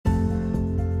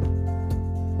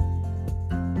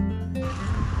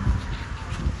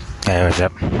Hey, what's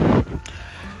up?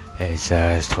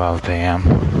 It's 12 p.m.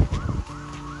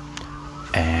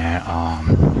 and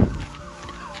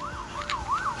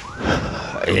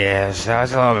yeah, so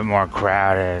it's a little bit more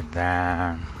crowded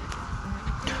than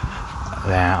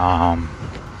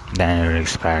you'd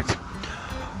expect.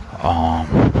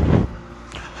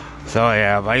 So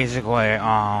yeah, basically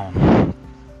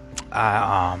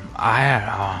I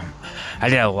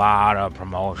did a lot of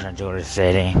promotion to the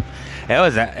city. It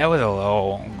was a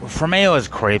little, for me it was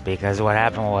creepy because what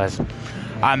happened was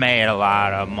I made a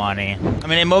lot of money. I mean,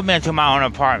 they moved me into my own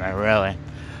apartment, really.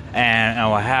 And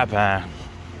what happened?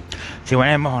 See, when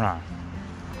they moved on,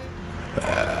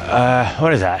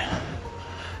 what is that?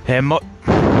 They moved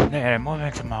me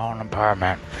into my own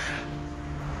apartment.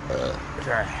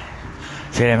 Sorry.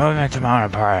 See, they moved me into my own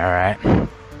apartment, right?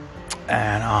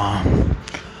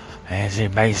 And see,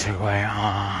 basically,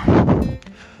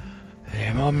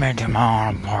 they moved me into my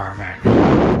own apartment.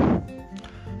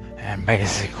 And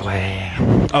basically,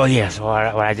 oh yeah, so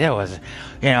what I did was,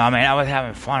 I was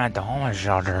having fun at the homeless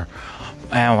shelter.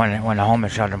 And when the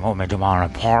homeless shelter moved me to my own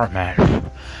apartment,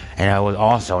 and it was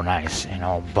also nice,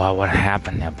 but what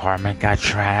happened, the apartment got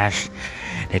trashed.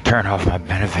 They turned off my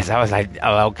benefits. I was like,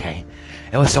 oh, okay.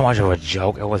 It was so much of a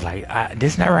joke. It was like,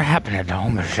 this never happened at the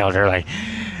homeless shelter. Like,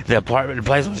 the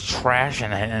place was trash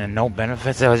and no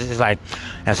benefits. It was just like,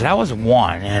 and so that was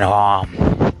one,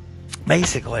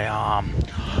 basically, after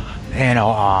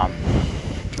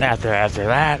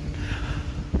that,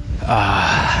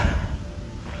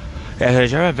 yeah, the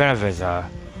German benefits, oh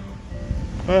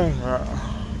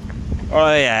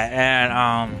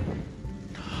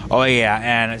yeah,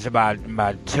 and it's about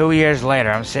 2 years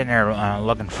later, I'm sitting there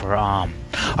looking for,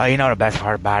 the best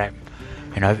part about it,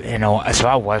 so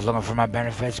I was looking for my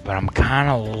benefits, but I'm kind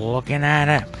of looking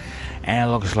at it, and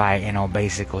it looks like,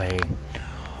 basically,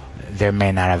 there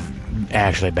may not have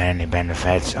actually been any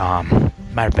benefits. Might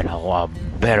have been a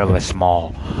bit of a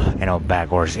small,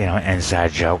 backwards,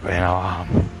 inside joke,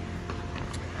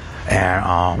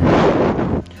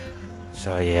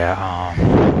 so yeah,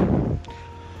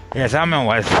 yes, I'm in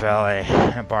West Philly.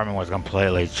 The apartment was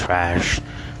completely trashed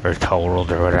or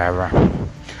totaled or whatever,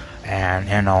 and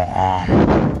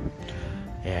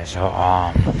yeah, so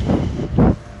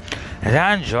and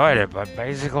I enjoyed it, but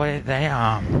basically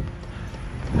that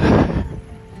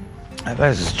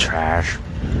place is trash.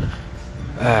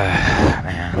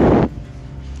 Man,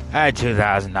 I had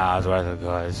 $2,000 worth of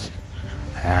goods,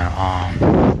 and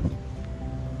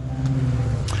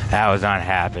I was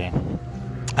unhappy.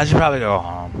 I should probably go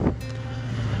home.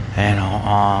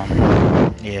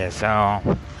 Yeah, so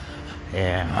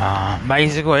yeah,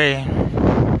 basically,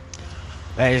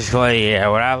 yeah,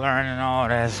 what I learned in all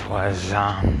this was,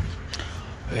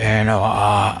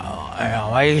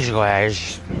 basically, I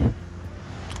just,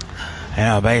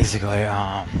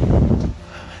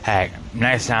 heck,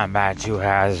 next time buy 2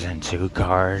 houses and 2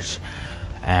 cars,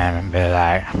 and be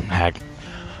like, heck,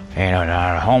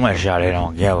 the homeless shelter, they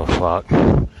don't give a fuck,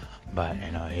 but,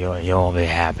 you'll be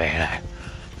happy, like,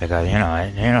 because,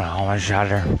 the homeless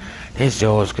shelter, these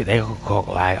dudes, they could cook,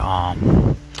 like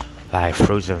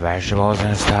fruits and vegetables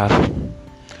and stuff,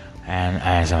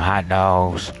 and some hot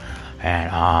dogs,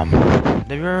 and, have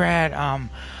you ever had,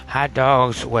 hot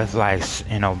dogs with, like,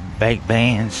 baked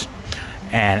beans,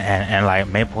 and like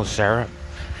maple syrup?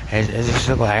 It just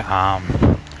looked like,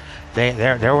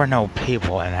 there were no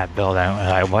people in that building.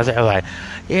 Like, was it like,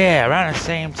 yeah, around the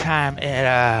same time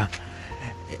I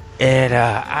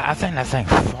think that thing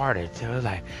farted too. It was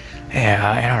like,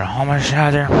 yeah, the homeless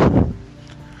shelter.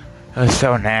 It was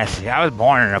so nasty. I was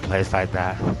born in a place like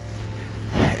that.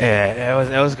 Yeah,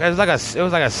 it was like a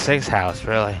 6 house,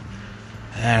 really.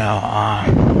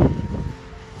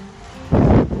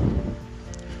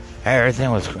 Everything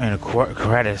was in a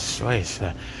credit suisse.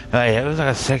 It was like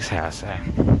a 6 house.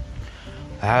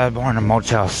 I was born in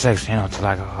Motel 6, to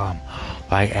like a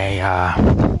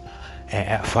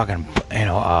fucking,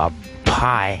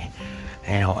 pie.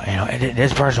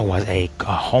 This person was a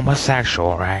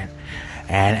homosexual, right?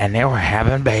 And they were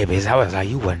having babies. I was like,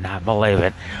 you would not believe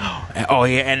it. Oh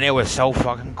yeah, and they were so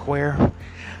fucking queer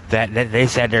that they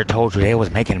said they told you they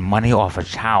was making money off of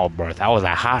childbirth. I was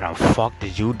like, how the fuck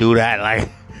did you do that? Like,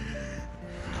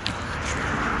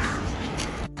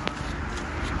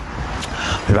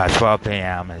 it's about 12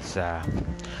 p.m. It's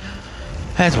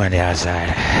windy outside.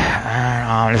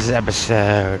 This is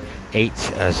episode 8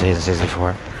 of season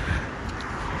 64.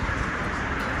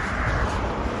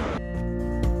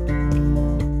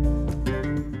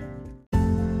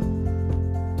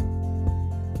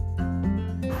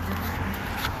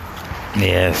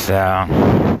 Yeah, so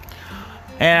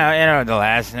what the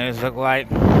last news looked like?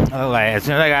 It looked like as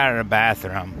soon as I got out of the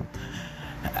bathroom,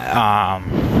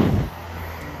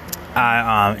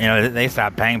 they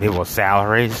stopped paying people's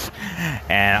salaries,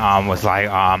 and was like,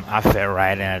 I fit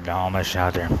right in at the homeless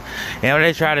shelter. You know what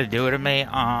they tried to do to me? You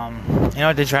know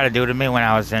what they tried to do to me when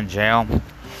I was in jail?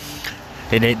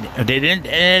 They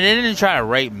didn't try to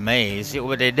rape me. See,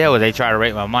 what they did was they tried to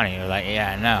rape my money. They were like,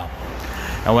 yeah, I know.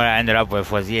 And what I ended up with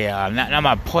was, not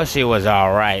my pussy was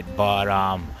all right, but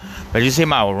you see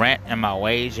my rent and my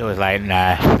wage, it was like,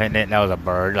 nah, that was a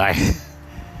bird, like.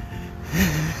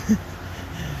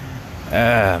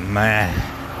 Oh, man.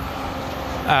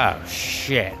 Oh,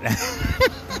 shit.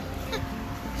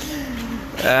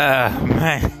 Oh,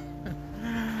 man.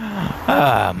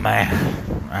 Oh, man.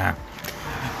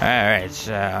 Alright,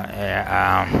 so,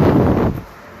 yeah,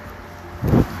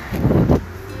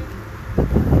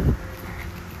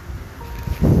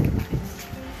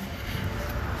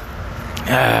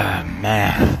 oh,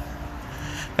 man.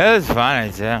 It was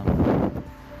funny, too.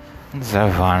 It's so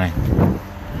funny.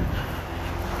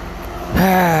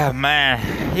 Ah, man,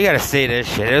 you gotta see this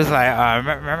shit. It was like,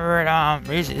 remember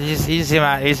it, you see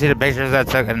the pictures I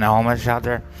took in the homeless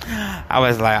shelter? I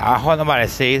was like, I hope nobody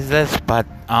sees this, but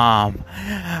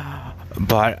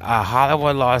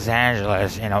Hollywood, Los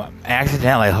Angeles,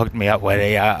 accidentally hooked me up with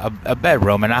a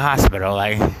bedroom in a hospital.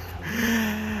 Like,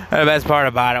 the best part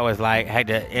about it was like,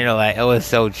 it was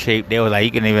so cheap. They were like,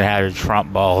 you can even have your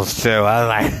Trump balls too. I was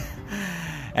like,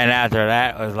 and after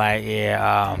that, it was like,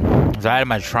 so I had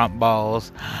my Trump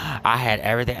balls. I had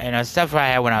everything, stuff I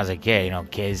had when I was a kid,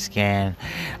 kid skin.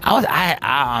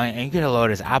 I you could have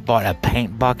noticed, I bought a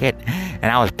paint bucket, and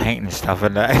I was painting stuff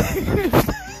in that.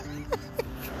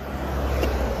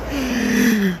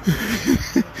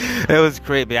 It was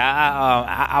creepy.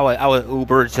 I was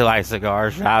Uber to like cigar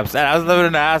shops, and I was living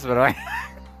in the hospital.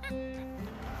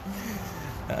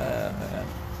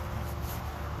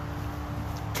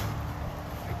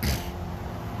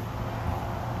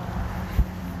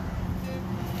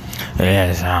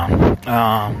 Yes,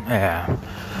 yeah.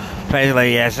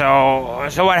 Basically, yeah.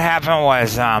 So what happened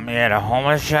was, the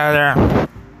homeless shelter.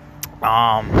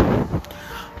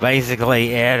 Basically,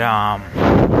 they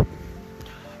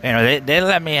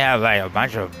let me have like a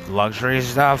bunch of luxury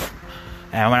stuff,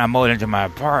 and when I moved into my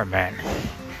apartment,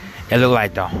 it looked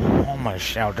like the homeless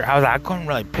shelter. I couldn't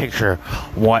really picture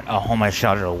what a homeless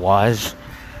shelter was,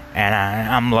 and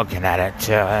I'm looking at it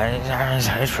too.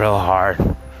 It's real hard.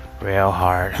 Real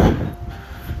hard.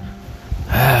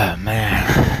 Oh, man.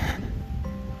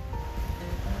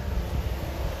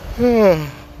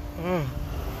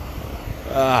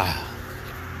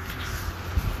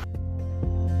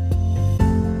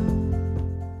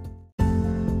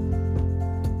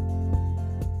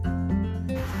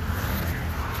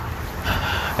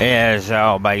 Yeah,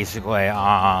 so basically,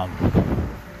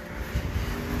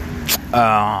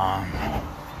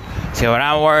 see, what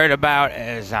I'm worried about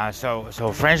is, so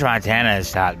French Montana has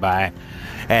stopped by,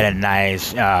 had a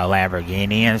nice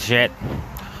Lamborghini and shit,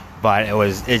 but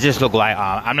it just looked like,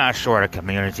 I'm not sure the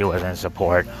community was in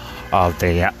support of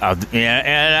and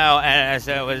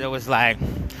so it was like,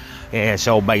 yeah,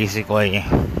 so basically,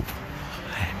 I'm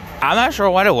not sure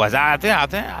what it was. I think I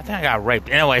got raped.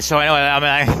 Anyway, I mean,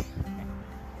 like,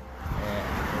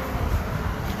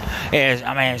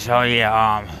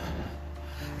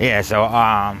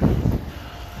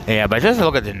 yeah, but just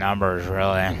look at the numbers,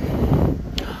 really.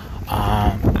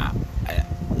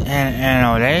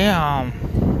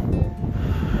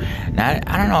 They,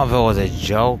 I don't know if it was a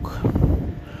joke,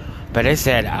 but they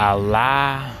said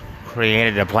Allah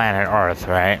created the planet Earth,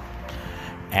 right?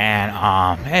 And,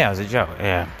 yeah, it was a joke,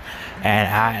 yeah.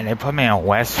 And they put me in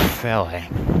West Philly.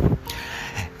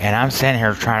 And I'm sitting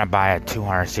here trying to buy a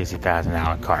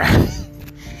 $260,000 car.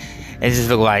 It just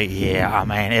looked like, yeah,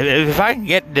 man, if I can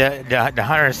get the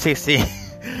 160,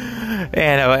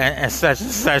 and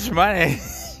such money,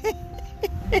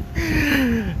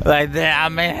 like that, I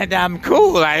mean, I'm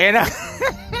cool, like,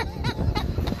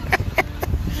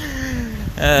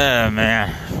 Oh,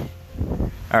 man.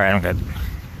 All right, I'm good.